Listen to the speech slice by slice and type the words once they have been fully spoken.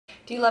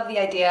Do you love the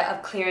idea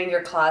of clearing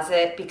your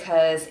closet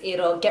because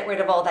it'll get rid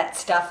of all that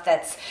stuff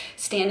that's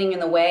standing in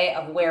the way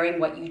of wearing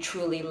what you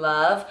truly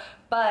love,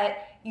 but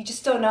you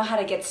just don't know how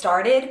to get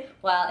started?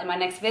 Well, in my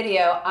next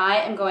video, I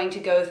am going to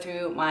go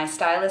through my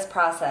stylist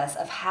process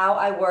of how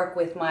I work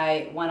with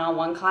my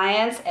one-on-one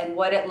clients and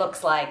what it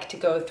looks like to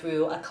go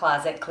through a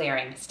closet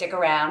clearing. Stick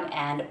around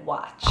and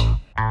watch.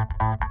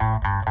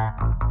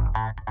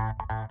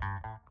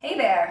 Hey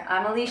there,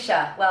 I'm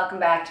Elysha. Welcome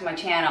back to my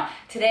channel.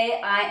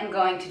 Today I am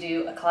going to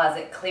do a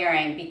closet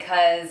clearing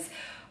because,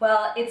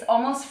 well, it's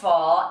almost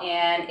fall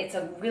and it's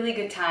a really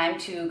good time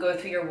to go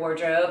through your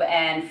wardrobe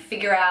and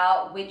figure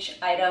out which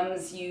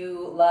items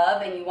you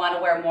love and you want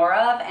to wear more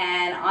of,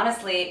 and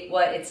honestly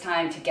what it's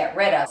time to get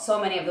rid of. So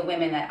many of the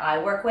women that I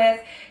work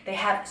with, they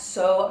have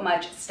so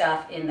much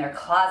stuff in their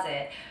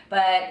closet,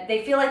 but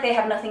they feel like they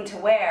have nothing to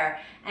wear.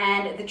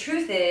 And the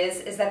truth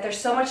is that there's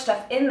so much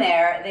stuff in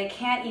there, they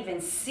can't even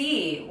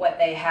see what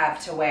they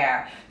have to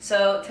wear.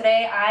 So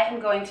today I am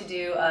going to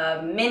do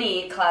a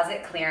mini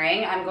closet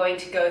clearing. I'm going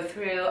to go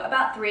through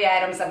about 3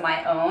 items of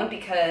my own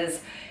because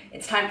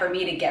it's time for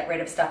me to get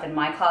rid of stuff in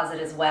my closet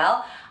as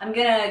well. I'm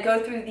gonna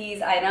go through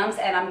these items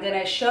and I'm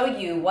gonna show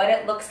you what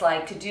it looks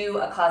like to do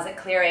a closet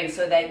clearing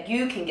so that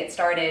you can get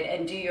started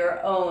and do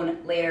your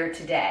own later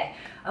today.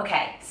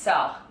 Okay,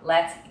 so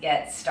let's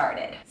get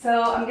started.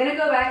 So I'm gonna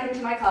go back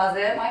into my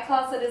closet. My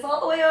closet is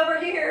all the way over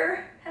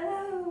here.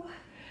 Hello.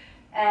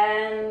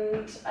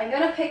 And I'm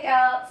gonna pick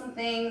out some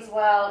things.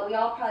 Well, we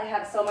all probably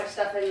have so much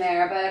stuff in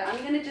there, but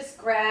I'm gonna just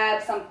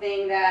grab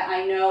something that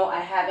I know I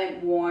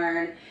haven't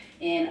worn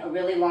in a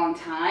really long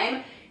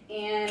time.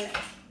 And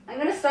I'm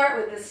gonna start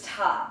with this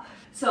top.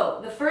 So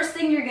the first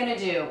thing you're gonna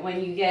do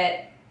when you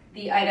get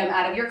the item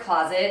out of your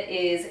closet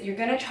is you're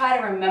gonna try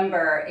to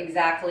remember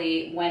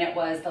exactly when it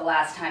was the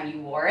last time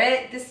you wore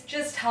it. This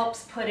just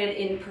helps put it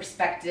in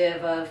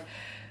perspective of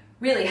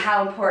really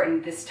how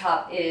important this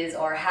top is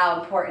or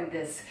how important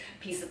this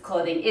piece of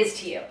clothing is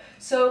to you.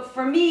 So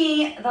for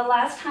me, the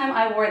last time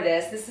I wore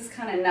this is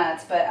kind of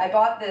nuts, but I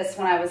bought this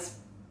when I was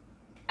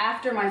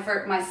after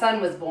my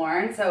son was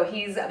born, so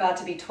he's about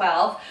to be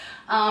 12.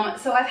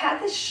 So I've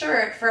had this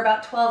shirt for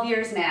about 12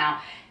 years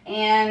now,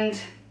 and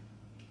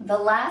the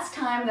last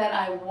time that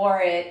I wore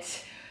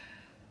it,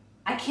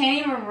 I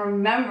can't even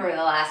remember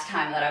the last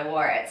time that I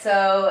wore it.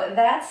 So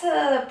that's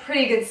a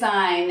pretty good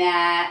sign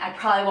that I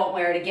probably won't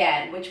wear it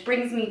again, which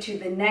brings me to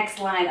the next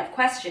line of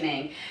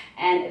questioning,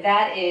 and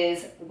that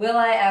is, will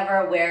I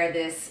ever wear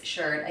this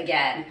shirt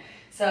again?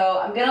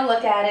 So I'm gonna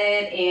look at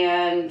it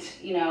and,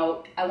 you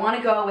know, I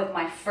wanna go with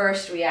my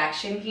first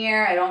reaction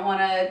here. I don't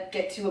wanna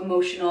get too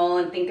emotional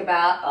and think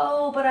about,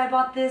 oh, but I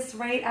bought this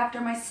right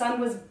after my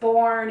son was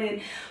born and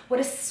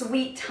what a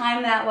sweet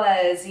time that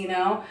was, you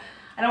know?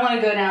 I don't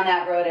wanna go down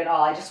that road at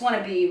all. I just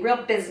wanna be real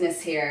business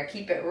here,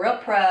 keep it real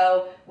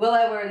pro. Will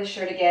I wear this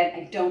shirt again?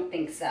 I don't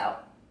think so.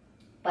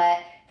 But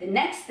the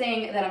next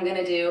thing that I'm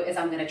gonna do is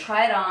I'm gonna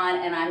try it on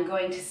and I'm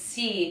going to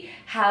see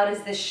how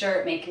does this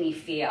shirt make me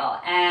feel.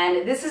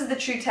 And this is the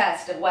true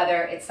test of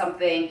whether it's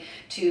something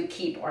to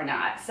keep or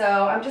not. So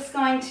I'm just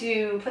going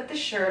to put the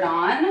shirt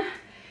on,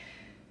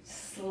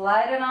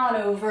 slide it on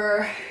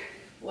over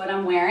what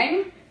I'm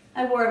wearing.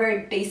 I wore a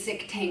very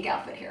basic tank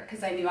outfit here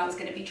because I knew I was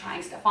gonna be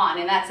trying stuff on,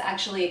 and that's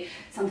actually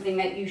something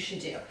that you should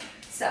do.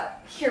 So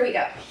here we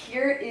go.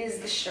 Here is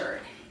the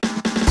shirt.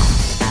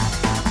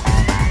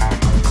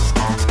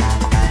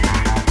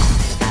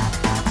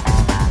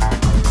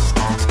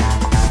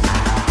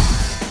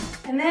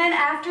 And then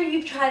after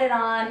you've tried it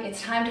on,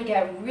 it's time to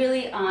get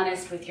really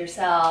honest with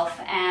yourself.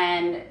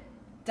 And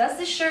does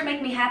this shirt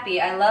make me happy?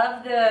 I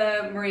love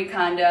the Marie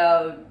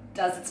Kondo,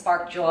 does it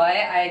spark joy?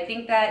 I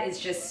think that is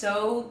just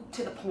so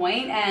to the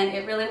point and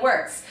it really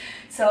works.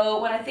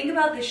 So when I think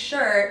about this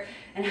shirt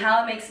and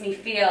how it makes me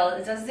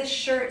feel, does this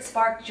shirt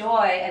spark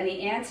joy? And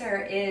the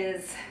answer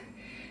is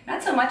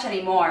not so much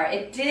anymore.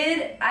 It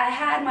did, I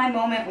had my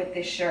moment with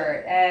this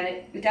shirt and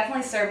it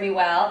definitely served me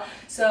well.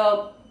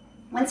 So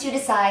once you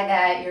decide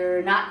that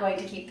you're not going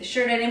to keep the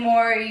shirt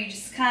anymore, you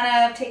just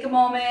kind of take a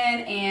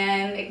moment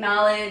and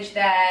acknowledge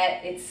that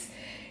it's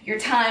your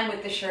time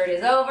with the shirt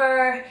is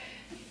over,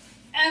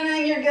 and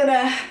then you're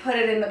gonna put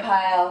it in the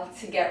pile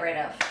to get rid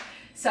of.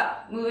 So,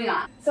 moving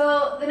on.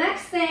 So the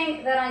next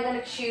thing that I'm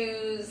gonna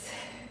choose,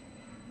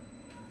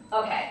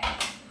 okay,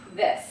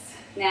 this.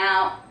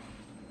 Now,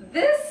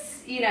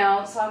 this, you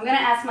know, so I'm gonna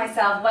ask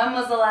myself, when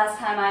was the last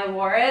time I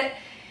wore it?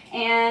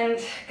 And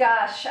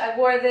gosh, I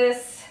wore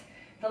this,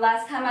 the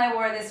last time I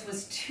wore this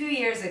was 2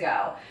 years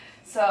ago.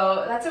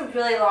 So that's a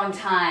really long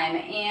time.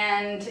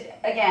 And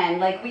again,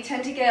 like, we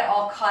tend to get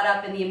all caught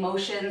up in the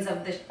emotions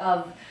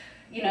of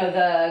you know,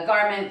 the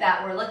garment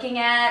that we're looking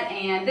at.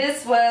 And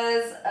this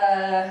was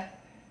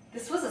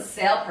a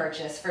sale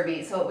purchase for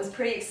me. So it was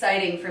pretty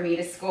exciting for me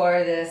to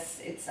score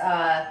this. It's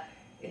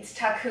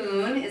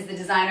Takun is the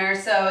designer.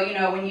 So, you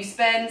know, when you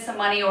spend some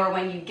money or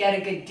when you get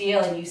a good deal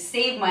and you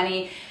save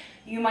money,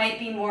 you might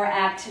be more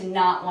apt to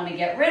not want to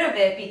get rid of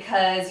it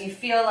because you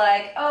feel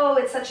like, oh,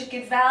 it's such a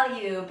good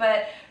value.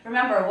 But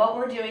remember, what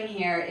we're doing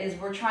here is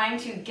we're trying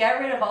to get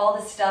rid of all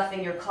the stuff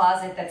in your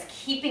closet that's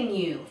keeping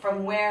you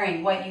from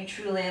wearing what you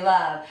truly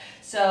love.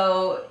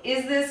 So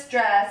is this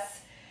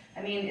dress,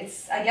 I mean,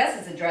 I guess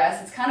it's a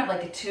dress. It's kind of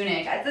like a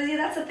tunic.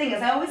 That's the thing,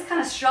 is I always kind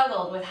of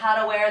struggled with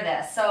how to wear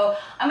this. So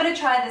I'm going to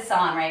try this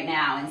on right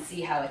now and see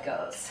how it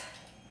goes.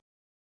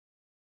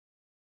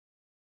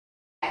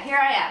 Here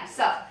I am.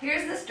 So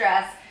here's this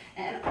dress,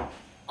 and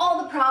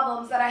all the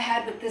problems that I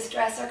had with this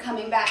dress are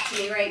coming back to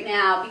me right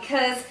now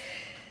because,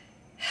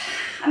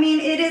 I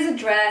mean, it is a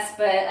dress,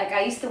 but like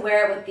I used to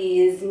wear it with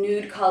these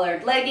nude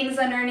colored leggings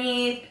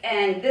underneath,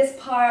 and this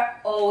part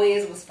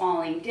always was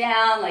falling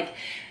down, like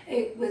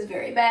it was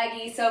very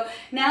baggy. So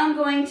now I'm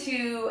going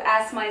to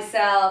ask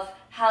myself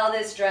how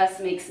this dress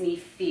makes me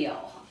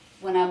feel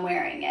when I'm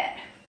wearing it.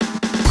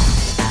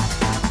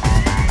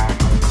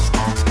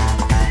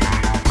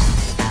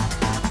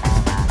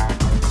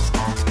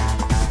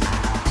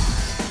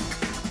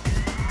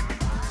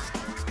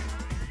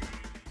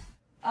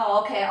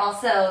 Oh, okay,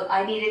 also,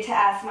 I needed to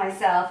ask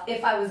myself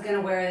if I was going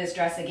to wear this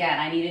dress again.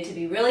 I needed to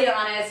be really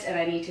honest, and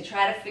I need to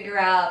try to figure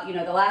out, you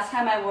know, the last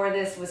time I wore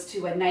this was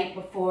to a night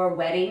before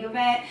wedding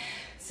event.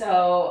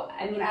 So,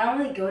 I mean, I don't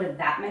really go to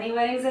that many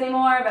weddings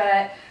anymore,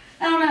 but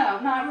I don't know.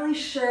 I'm not really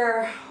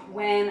sure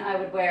when I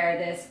would wear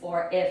this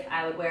or if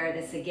I would wear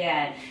this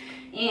again.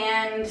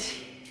 And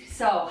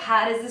so,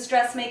 how does this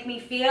dress make me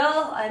feel?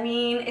 I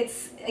mean,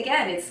 it's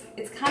kind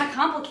of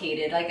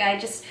complicated. Like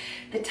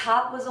the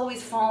top was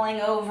always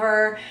falling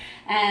over,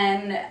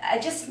 and I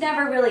just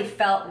never really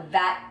felt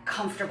that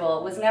comfortable.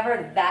 It was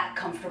never that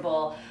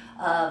comfortable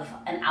of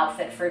an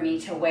outfit for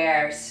me to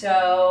wear.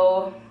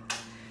 So,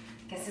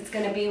 I guess it's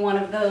gonna be one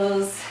of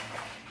those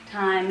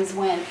times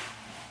when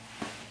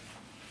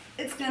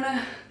it's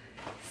gonna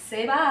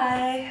say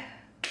bye.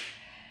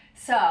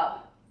 So,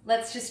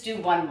 let's just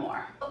do one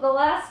more. The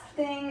last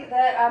thing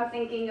that I'm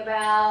thinking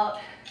about,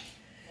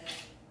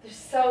 there's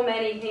so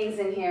many things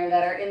in here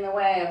that are in the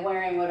way of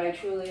wearing what I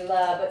truly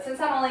love, but since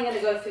I'm only going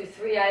to go through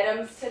 3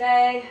 items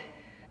today,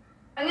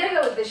 I'm going to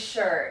go with this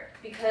shirt,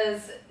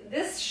 because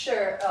this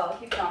shirt, oh, I'll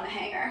keep it on the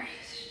hanger,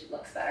 it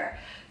looks better.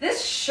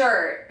 This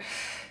shirt,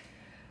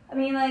 I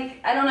mean, like,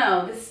 I don't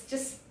know, this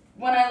just,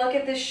 when I look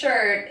at this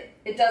shirt,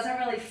 it doesn't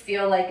really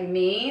feel like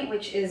me,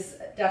 which is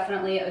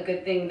definitely a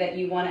good thing that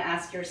you want to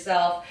ask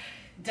yourself.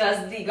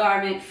 Does the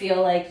garment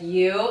feel like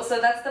you?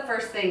 So that's the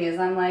first thing, is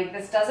I'm like,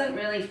 this doesn't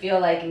really feel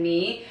like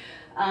me.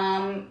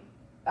 I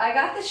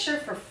got this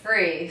shirt for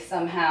free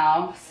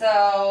somehow,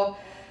 so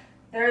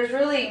there's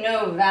really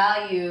no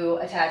value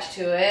attached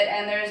to it,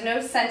 and there's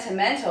no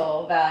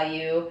sentimental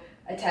value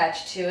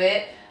attached to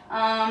it.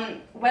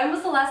 When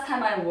was the last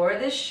time I wore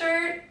this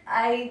shirt?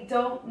 I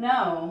don't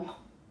know.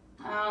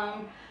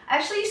 I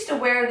actually used to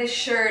wear this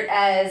shirt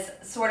as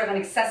sort of an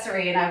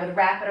accessory, and I would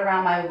wrap it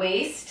around my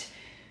waist.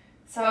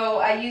 So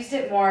I used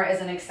it more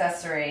as an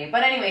accessory.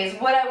 But anyways,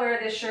 would I wear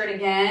this shirt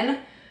again?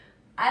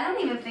 I don't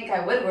even think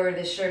I would wear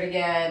this shirt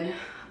again.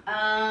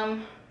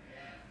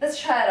 Let's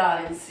try it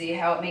on and see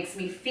how it makes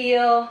me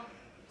feel.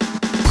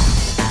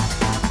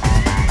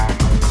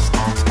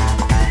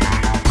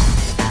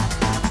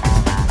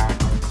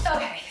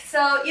 Okay,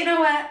 so you know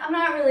what? I'm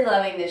not really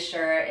loving this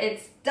shirt.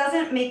 It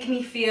doesn't make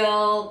me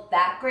feel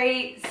that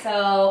great,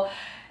 so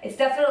it's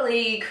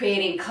definitely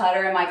creating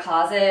clutter in my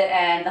closet,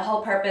 and the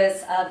whole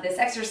purpose of this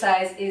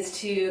exercise is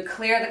to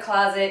clear the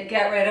closet,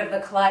 get rid of the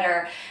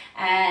clutter,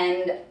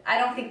 and I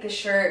don't think this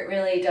shirt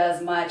really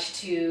does much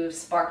to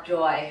spark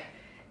joy,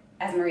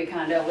 as Marie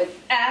Kondo would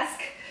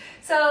ask.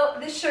 So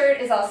this shirt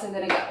is also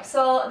gonna go.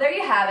 So there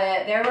you have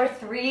it. There were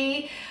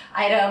 3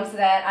 items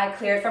that I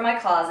cleared from my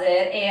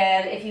closet,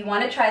 and if you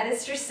want to try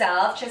this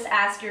yourself, just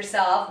ask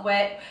yourself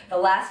what the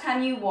last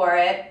time you wore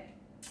it.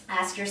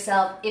 Ask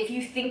yourself if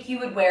you think you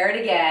would wear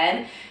it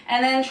again,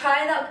 and then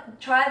try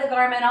the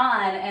garment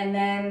on, and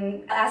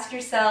then ask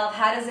yourself,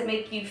 how does it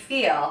make you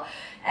feel?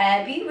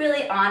 And be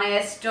really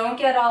honest. Don't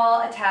get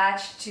all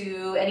attached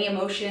to any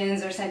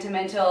emotions or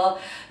sentimental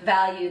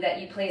value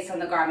that you place on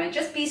the garment.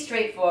 Just be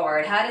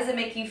straightforward. How does it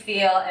make you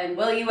feel, and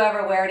will you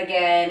ever wear it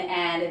again?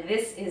 And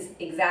this is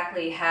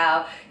exactly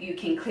how you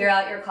can clear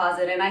out your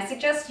closet. And I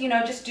suggest, you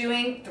know, just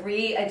doing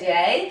 3 a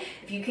day.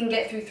 If you can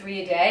get through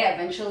 3 a day,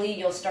 eventually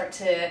you'll start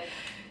to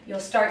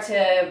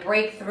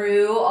break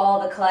through all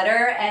the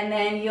clutter, and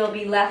then you'll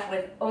be left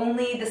with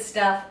only the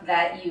stuff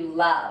that you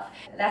love.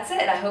 That's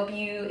it. I hope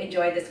you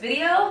enjoyed this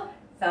video.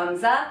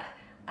 Thumbs up.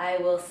 I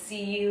will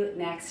see you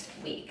next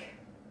week.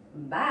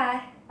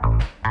 Bye.